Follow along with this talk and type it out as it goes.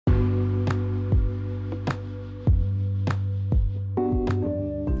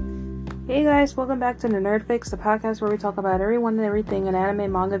Hey guys, welcome back to the Nerd Fix, the podcast where we talk about everyone and everything in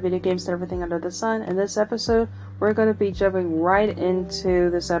anime, manga, video games, and everything under the sun. In this episode, we're going to be jumping right into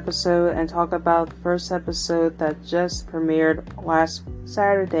this episode and talk about the first episode that just premiered last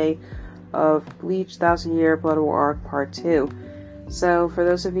Saturday of BLEACH 1000 Year Blood War Arc Part 2. So, for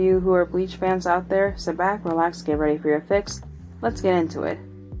those of you who are BLEACH fans out there, sit back, relax, get ready for your fix. Let's get into it.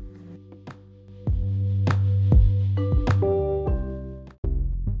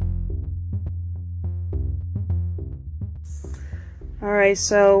 Alright,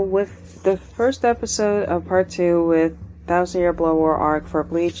 so with the first episode of Part 2 with 1000 Year Blood War Arc for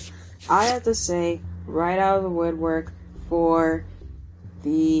BLEACH, I have to say, right out of the woodwork, for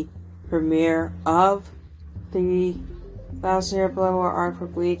the premiere of the 1000 Year Blood War Arc for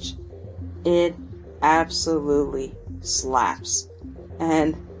BLEACH, it absolutely slaps.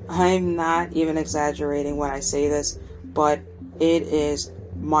 And I'm not even exaggerating when I say this, but it is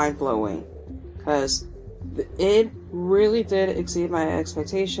mind-blowing. Because it really did exceed my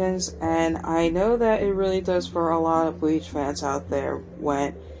expectations, and I know that it really does for a lot of BLEACH fans out there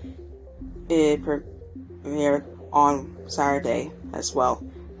when it premiered on Saturday as well.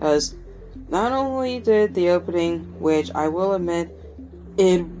 Because not only did the opening, which I will admit,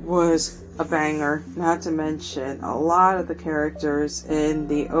 it was a banger, not to mention a lot of the characters in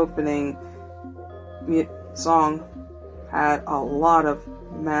the opening song had a lot of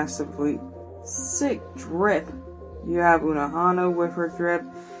massively sick drip. You have Unohana with her drip,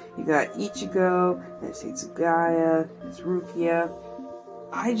 you got Ichigo, there's Hitsugaya, there's Rukia.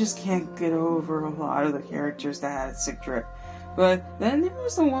 I just can't get over a lot of the characters that had sick drip. But then there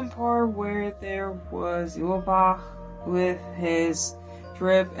was the one part where there was Yubach with his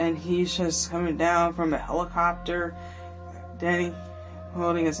drip, and he's just coming down from a helicopter, Danny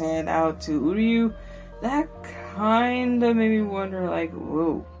holding his hand out to Uryu. That kinda made me wonder, like,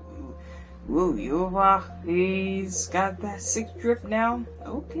 whoa, Yubach, he's got that sick drip now.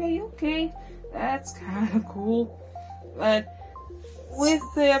 Okay, that's kind of cool. But with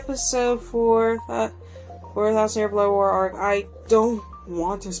the episode for 1000 Year Blood War Arc, I don't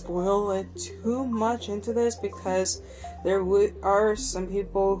want to spoil it too much into this because there are some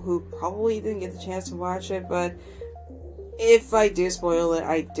people who probably didn't get the chance to watch it. But if I do spoil it,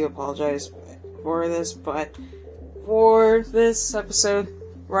 I do apologize for this. But for this episode,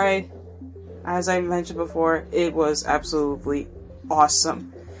 right? As I mentioned before, it was absolutely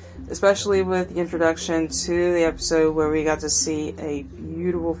awesome. Especially with the introduction to the episode where we got to see a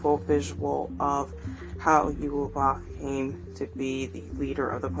beautiful visual of how Yubach came to be the leader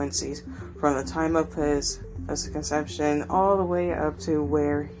of the Quincy's from the time of his conception all the way up to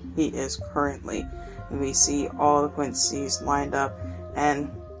where he is currently. And we see all the Quincy's lined up and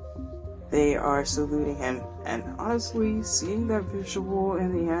they are saluting him. And honestly, seeing that visual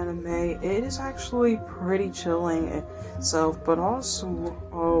in the anime, it is actually pretty chilling itself, but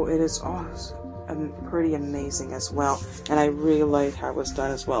also it is awesome and pretty amazing as well. And I really like how it was done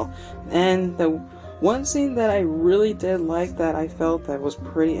as well. And the one scene that I really did like that I felt that was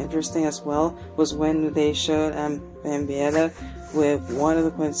pretty interesting as well was when they showed Ambietta with one of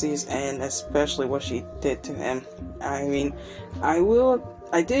the Quincy's, and especially what she did to him. I mean,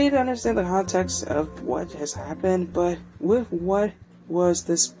 I did understand the context of what has happened, but with what was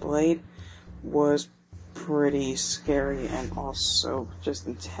displayed was pretty scary and also just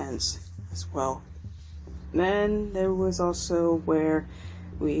intense as well. Then there was also where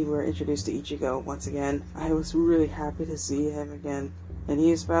we were introduced to Ichigo once again. I was really happy to see him again, and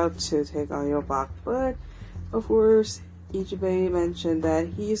he's about to take on Yubach, but of course Ichibe mentioned that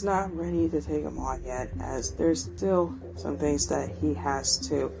he's not ready to take him on yet, as there's still some things that he has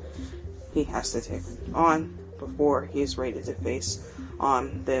to take on before he's ready to face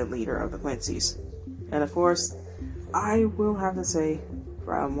on the leader of the Quincy's. And of course, I will have to say,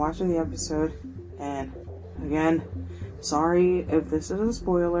 from watching the episode, and again, sorry if this is a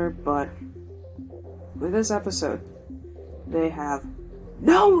spoiler, but with this episode, they have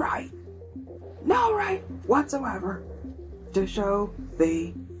no right whatsoever to show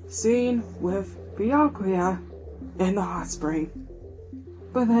the scene with Byakuya in the hot spring.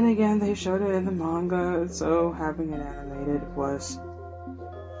 But then again, they showed it in the manga, so having it animated was...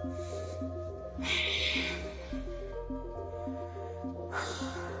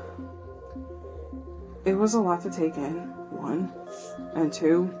 It was a lot to take in, one, and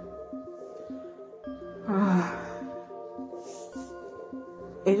two,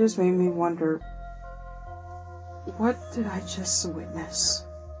 it just made me wonder, what did I just witness?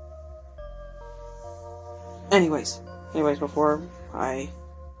 Anyways, before I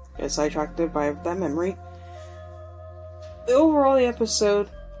get sidetracked by that memory, overall the episode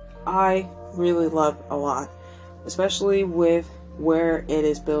I really love a lot, especially with where it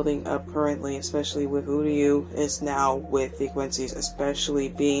is building up currently, especially with Uryu is now with the Quincy's, especially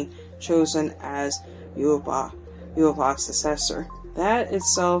being chosen as Yuvok's successor. That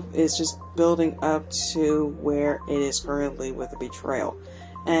itself is just building up to where it is currently with the betrayal,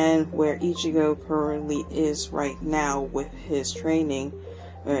 and where Ichigo currently is right now with his training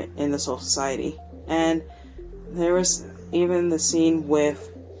in the Soul Society. And there was even the scene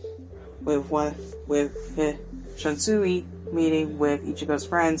with Shansui meeting with Ichigo's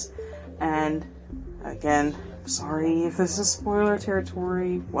friends, and again, sorry if this is spoiler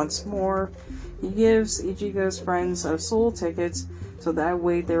territory, once more, he gives Ichigo's friends soul tickets so that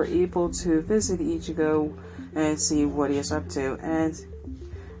way they're able to visit Ichigo and see what he is up to,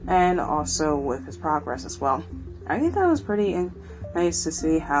 and also with his progress as well. I think that was pretty nice to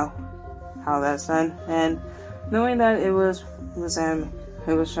see how that's done, and knowing that it was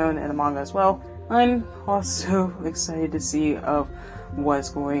shown in the manga as well, I'm also excited to see of what's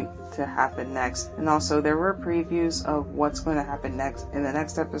going to happen next. And also there were previews of what's going to happen next in the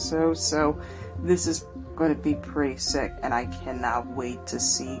next episode, so this is going to be pretty sick, and I cannot wait to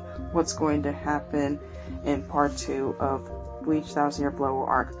see what's going to happen in part 2 of Bleach 1000 Year Blow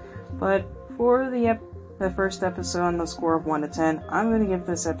arc. But for the first episode on the score of 1 to 10, I'm going to give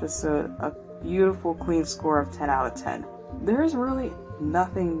this episode a beautiful clean score of 10 out of 10. There's really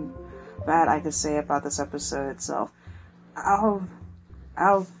nothing bad I could say about this episode itself. Out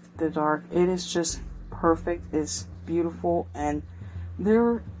of the dark, it is just perfect, it's beautiful, and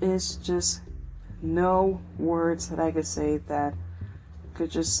there is just no words that I could say that could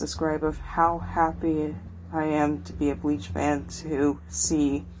just describe of how happy I am to be a Bleach fan to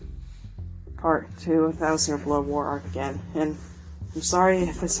see part 2 of 1000 Year Blood War arc again. And I'm sorry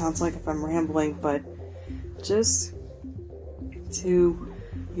if it sounds like if I'm rambling, but just to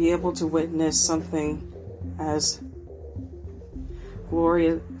be able to witness something as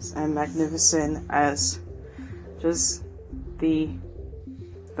glorious and magnificent as just the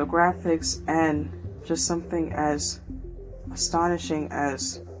graphics, and just something as astonishing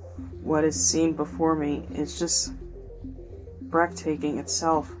as what is seen before me is just breathtaking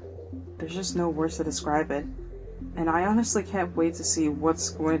itself. There's just no words to describe it, and I honestly can't wait to see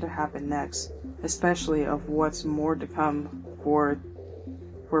what's going to happen next, especially of what's more to come for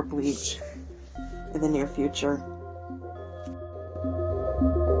Bleach in the near future.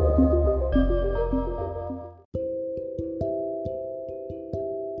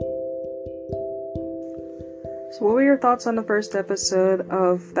 So what were your thoughts on the first episode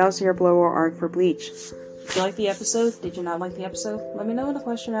of 1000 Year Blow arc for Bleach? Did you like the episode? Did you not like the episode? Let me know in the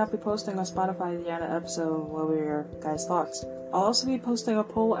question I'll be posting on Spotify at the end of the episode. What were your guys' thoughts? I'll also be posting a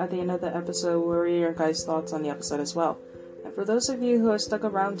poll at the end of the episode. What were your guys' thoughts on the episode as well? And for those of you who have stuck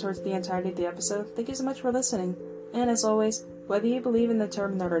around towards the entirety of the episode, thank you so much for listening. And as always, whether you believe in the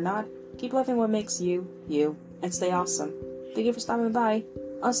term nerd or not, keep loving what makes you, you, and stay awesome. Thank you for stopping by.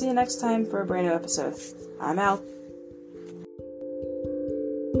 I'll see you next time for a brand new episode. I'm out.